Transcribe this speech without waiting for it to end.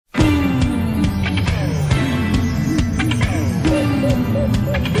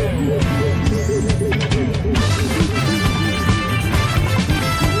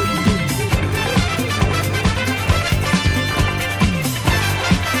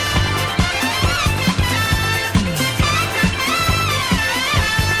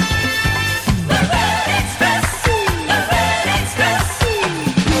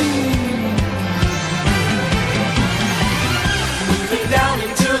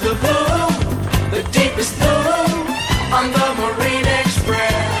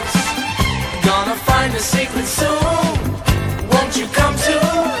secret soon. Won't you come to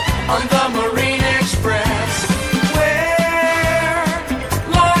on the Marine Express? Where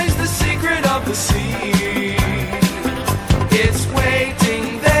lies the secret of the sea? It's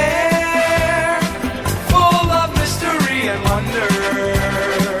waiting there, full of mystery and wonder.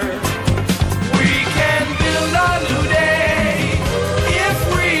 We can build a new day if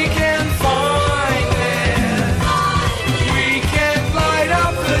we can find it. We can light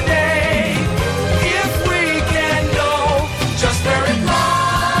up the day if we can know just where it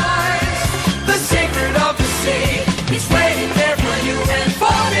lies. The secret of the sea is waiting there for you and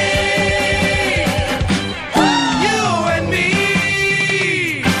for me. You and me.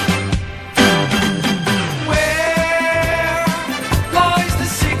 Where lies the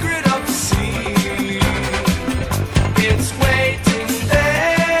secret of the sea? It's waiting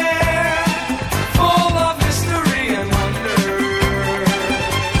there, full of mystery and wonder.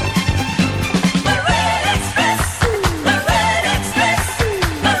 Marine Express, Marine Express,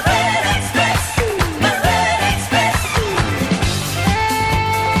 Marine Express, Marine Express.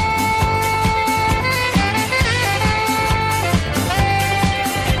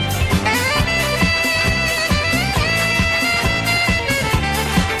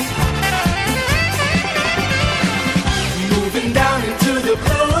 Moving down into the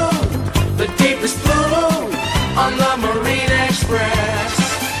blue, the deepest blue, on the Marine Express.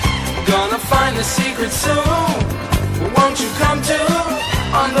 Gonna find the secret soon. Won't you come to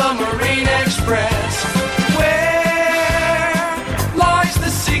on the Marine Express? Where lies the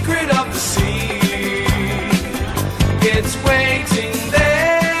secret of the sea? It's waiting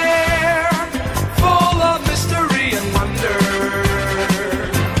there, full of mystery and wonder.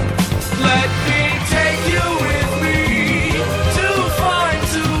 Let me take you with me to find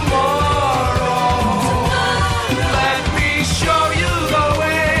tomorrow. Let me show you the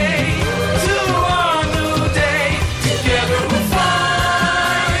way to our new day. Together we'll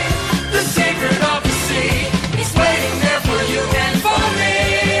find the secret of the sea. It's waiting there for you and for me.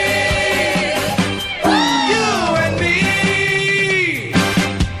 You and me.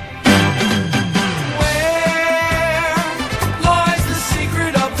 Where lies the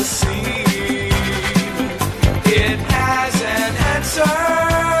secret of the sea? It has an answer,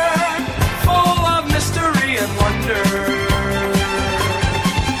 full of mystery and wonder.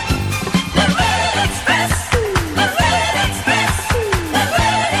 Marine Express, Marine Express,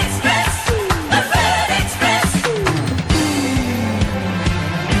 Marine Express, Marine Express.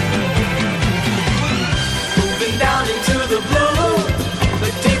 Moving down into the blue,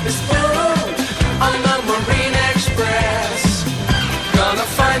 the deepest blue, on the Marine Express. Gonna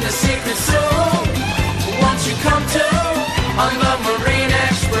find the secret soon. Won't you come to on the Marine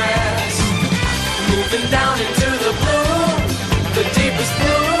Express? Moving down into the blue, the deepest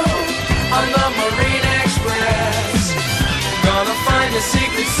blue, on the Marine Express. Gonna find the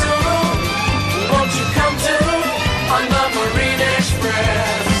secret soon.